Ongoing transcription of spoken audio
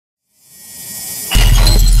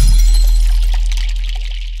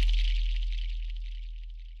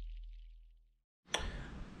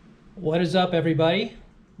What is up, everybody?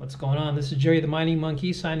 What's going on? This is Jerry the Mining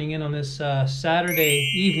Monkey signing in on this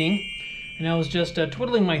Saturday evening, and I was just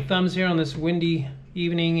twiddling my thumbs here on this windy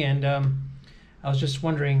evening, and I was just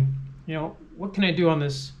wondering, what can I do on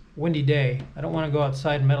this windy day? I don't want to go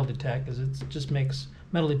outside and metal detect because it just makes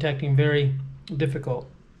metal detecting very difficult.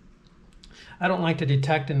 I don't like to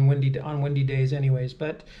detect on windy days anyways,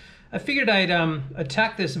 but I figured I'd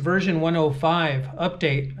attack this version 105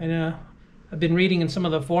 update. And I've been reading in some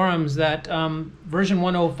of the forums that version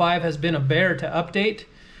 105 has been a bear to update.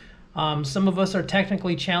 Some of us are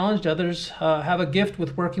technically challenged, others have a gift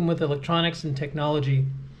with working with electronics and technology.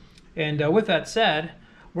 And with that said,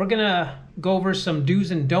 we're gonna go over some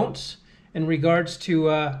do's and don'ts in regards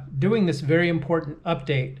to doing this very important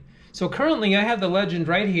update. So currently I have the Legend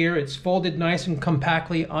right here. It's folded nice and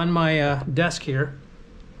compactly on my desk here.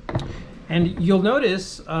 And you'll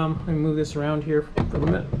notice, let me move this around here for a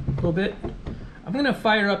little bit. I'm going to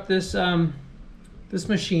fire up this this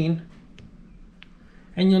machine,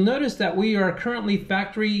 and you'll notice that we are currently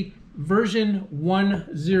factory version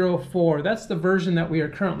 104. That's the version that we are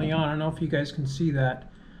currently on. I don't know if you guys can see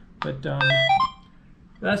that, but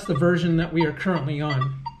that's the version that we are currently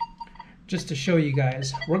on. Just to show you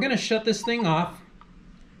guys, we're going to shut this thing off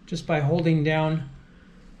just by holding down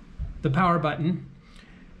the power button.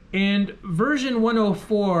 And version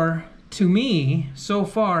 104, to me, so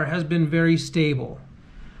far, has been very stable.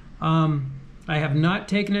 I have not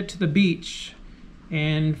taken it to the beach,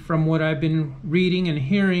 and from what I've been reading and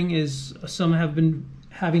hearing is some have been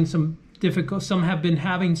having some difficulties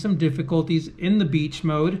in the beach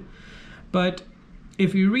mode. But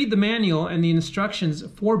if you read the manual and the instructions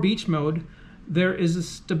for beach mode, there is a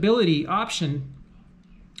stability option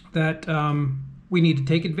that we need to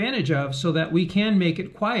take advantage of so that we can make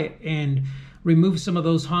it quiet and remove some of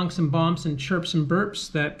those honks and bumps and chirps and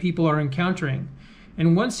burps that people are encountering.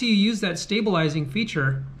 And once you use that stabilizing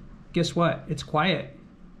feature, guess what? It's quiet.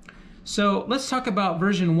 So let's talk about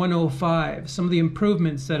version 105, some of the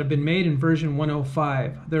improvements that have been made in version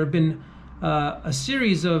 105. There have been a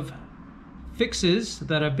series of fixes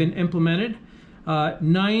that have been implemented,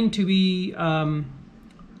 9 to be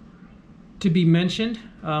mentioned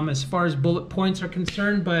as far as bullet points are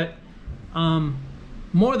concerned, but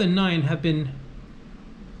more than 9 have been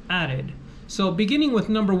added. So beginning with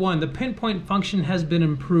number 1, the pinpoint function has been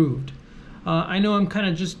improved. I know I'm kind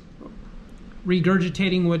of just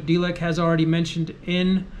regurgitating what DLEC has already mentioned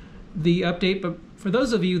in the update, but for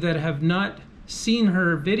those of you that have not seen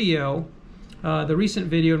her video, the recent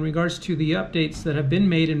video in regards to the updates that have been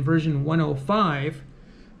made in version 105,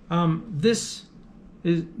 these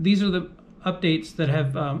are the updates that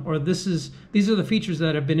have, these are the features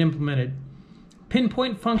that have been implemented.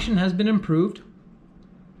 Pinpoint function has been improved.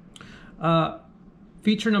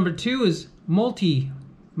 Feature number 2 is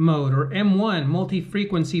multi-mode, or M1,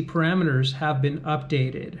 multi-frequency parameters have been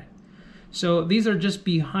updated. So these are just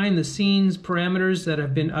behind the scenes parameters that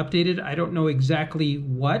have been updated. I don't know exactly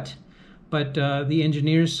what, but the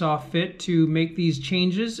engineers saw fit to make these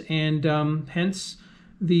changes, and hence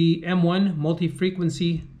the M1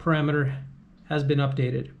 multi-frequency parameter has been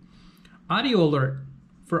updated. Audio alert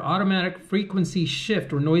for automatic frequency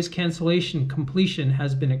shift or noise cancellation completion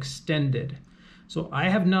has been extended. So I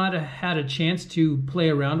have not had a chance to play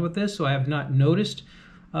around with this, so I have not noticed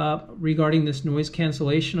regarding this noise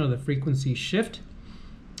cancellation or the frequency shift.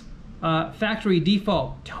 Factory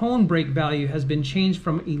default tone break value has been changed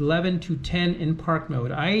from 11 to 10 in park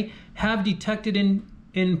mode. I have detected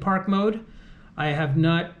in park mode. I have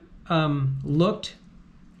not looked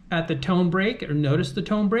at the tone break or noticed the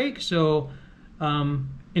tone break. So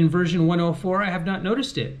in version 104, I have not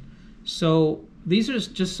noticed it. So these are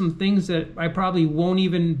just some things that I probably won't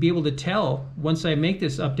even be able to tell once I make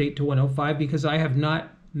this update to 105, because I have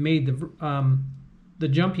not made the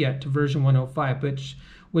jump yet to version 105,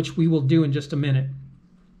 which we will do in just a minute.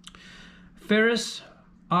 Ferris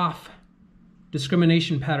off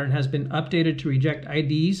discrimination pattern has been updated to reject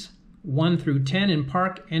IDs 1 through 10 in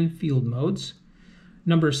park and field modes.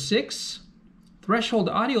 Number 6, threshold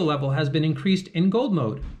audio level has been increased in gold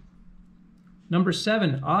mode. Number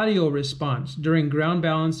 7, audio response during ground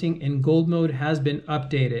balancing in gold mode has been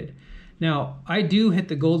updated. Now, I do hit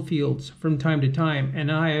the gold fields from time to time,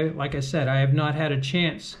 and like I said, I have not had a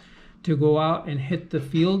chance to go out and hit the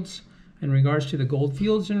fields in regards to the gold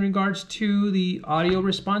fields, in regards to the audio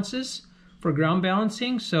responses for ground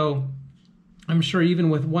balancing. So I'm sure even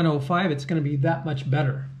with 105, it's going to be that much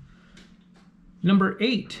better. Number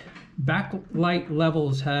 8, backlight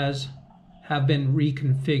levels have been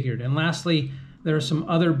reconfigured. And lastly, there are some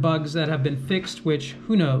other bugs that have been fixed, which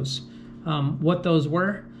who knows what those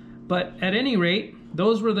were. But at any rate,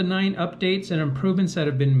 those were the 9 updates and improvements that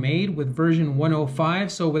have been made with version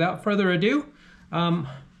 105. So without further ado,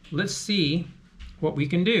 let's see what we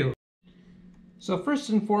can do. So first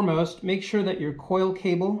and foremost, make sure that your coil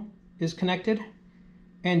cable is connected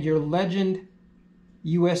and your Legend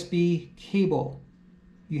USB cable.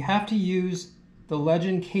 You have to use the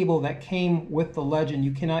Legend cable that came with the Legend.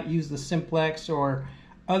 You cannot use the Simplex or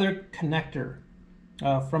other connector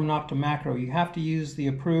from Nokta Makro. You have to use the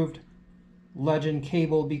approved Legend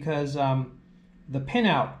cable because the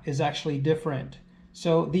pinout is actually different.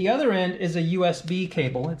 So the other end is a USB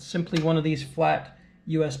cable. It's simply one of these flat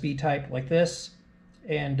USB type like this,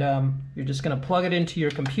 and you're just going to plug it into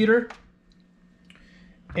your computer,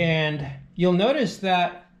 and you'll notice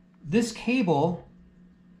that this cable,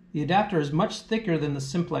 the adapter, is much thicker than the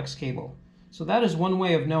Simplex cable. So that is one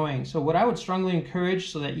way of knowing. So what I would strongly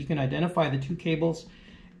encourage so that you can identify the two cables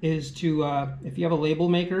is to, if you have a label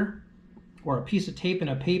maker or a piece of tape and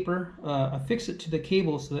a paper, affix it to the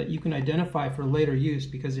cable so that you can identify for later use,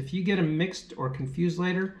 because if you get them mixed or confused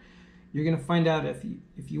later, you're going to find out if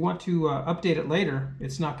you want to update it later,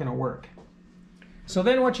 it's not going to work. So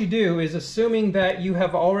then what you do is, assuming that you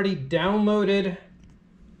have already downloaded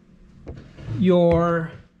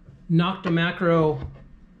your Nokta Makro,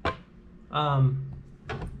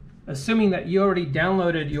 assuming that you already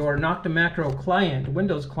downloaded your Nokta Makro client,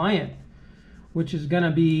 Windows client, which is going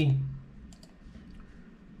to be,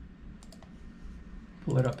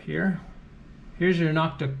 pull it up here. Here's your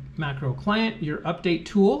Nokta Makro client, your update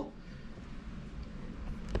tool.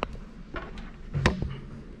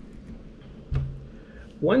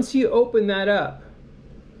 Once you open that up,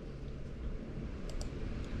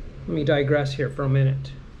 let me digress here for a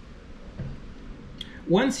minute.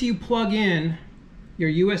 Once you plug in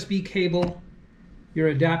your USB cable, your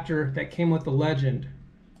adapter that came with the Legend,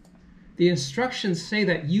 the instructions say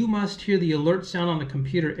that you must hear the alert sound on the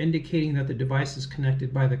computer indicating that the device is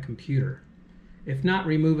connected by the computer. If not,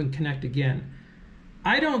 remove and connect again.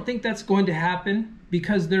 I don't think that's going to happen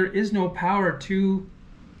because there is no power to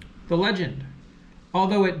the Legend.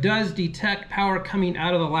 Although it does detect power coming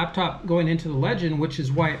out of the laptop going into the Legend, which is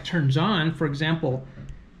why it turns on. For example,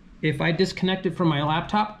 if I disconnect it from my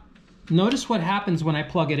laptop, notice what happens when I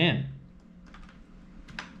plug it in.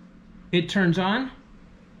 It turns on.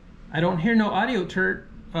 I don't hear no audio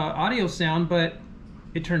sound, but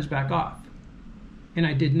it turns back off. And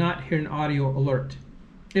I did not hear an audio alert.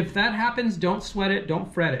 If that happens, don't sweat it,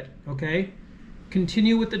 don't fret it, okay?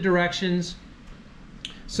 Continue with the directions.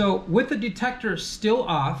 So with the detector still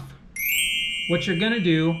off, what you're going to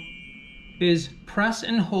do is press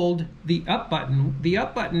and hold the up button. The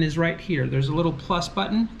up button is right here. There's a little plus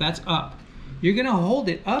button, that's up. You're going to hold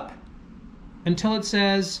it up until it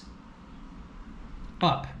says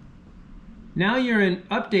up. Now you're in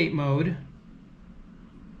update mode.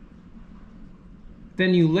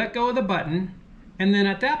 Then you let go of the button, and then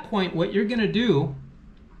at that point what you're going to do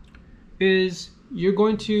is you're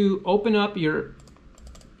going to open up your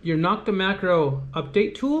Nokta Makro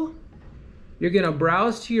update tool. You're going to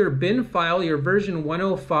browse to your bin file, your version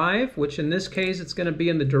 105, which in this case it's going to be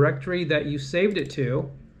in the directory that you saved it to.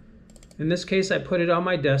 In this case I put it on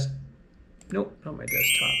my desktop. Nope, not my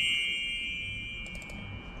desktop.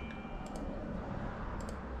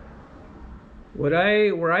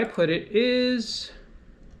 Where I put it is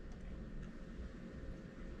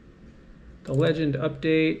the Legend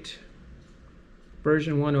update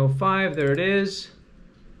version 105. There it is.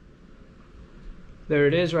 There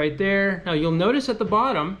it is right there. Now you'll notice at the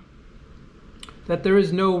bottom that there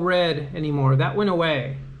is no red anymore. That went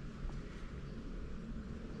away.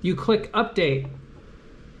 You click update.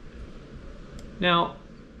 Now,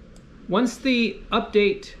 once the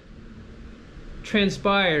update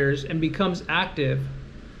transpires and becomes active,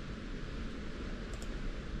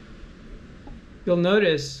 you'll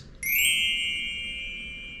notice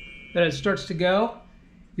that it starts to go.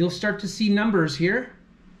 You'll start to see numbers here.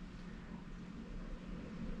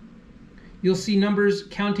 You'll see numbers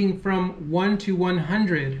counting from 1 to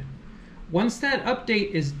 100. Once that update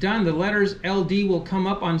is done, the letters LD will come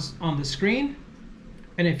up on the screen,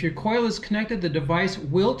 and if your coil is connected, the device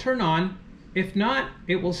will turn on. If not,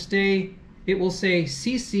 it will say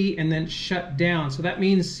CC and then shut down. So that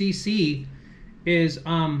means CC is,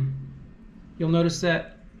 you'll notice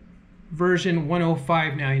that version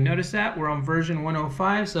 105 now. You notice that? We're on version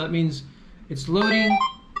 105, so that means it's loading,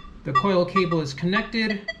 the coil cable is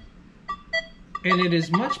connected, and it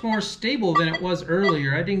is much more stable than it was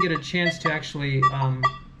earlier. I didn't get a chance to actually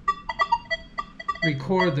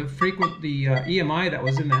record the EMI that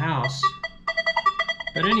was in the house.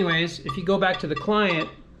 But anyways, if you go back to the client,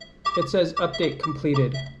 it says update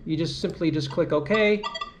completed. You just simply click OK.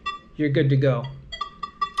 You're good to go.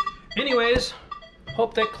 Anyways,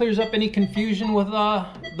 hope that clears up any confusion with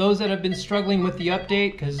those that have been struggling with the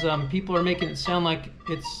update, because people are making it sound like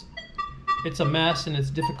it's a mess and it's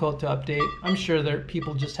difficult to update. I'm sure that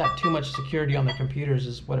people just have too much security on their computers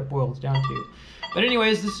is what it boils down to. But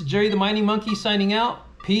anyways, this is Jerry the Mining Monkey signing out.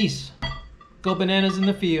 Peace. Go bananas in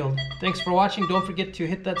the field. Thanks for watching. Don't forget to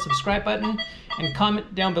hit that subscribe button and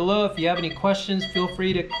comment down below. If you have any questions, feel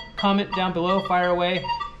free to comment down below, fire away,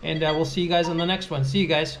 and we'll see you guys on the next one. See you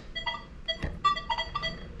guys.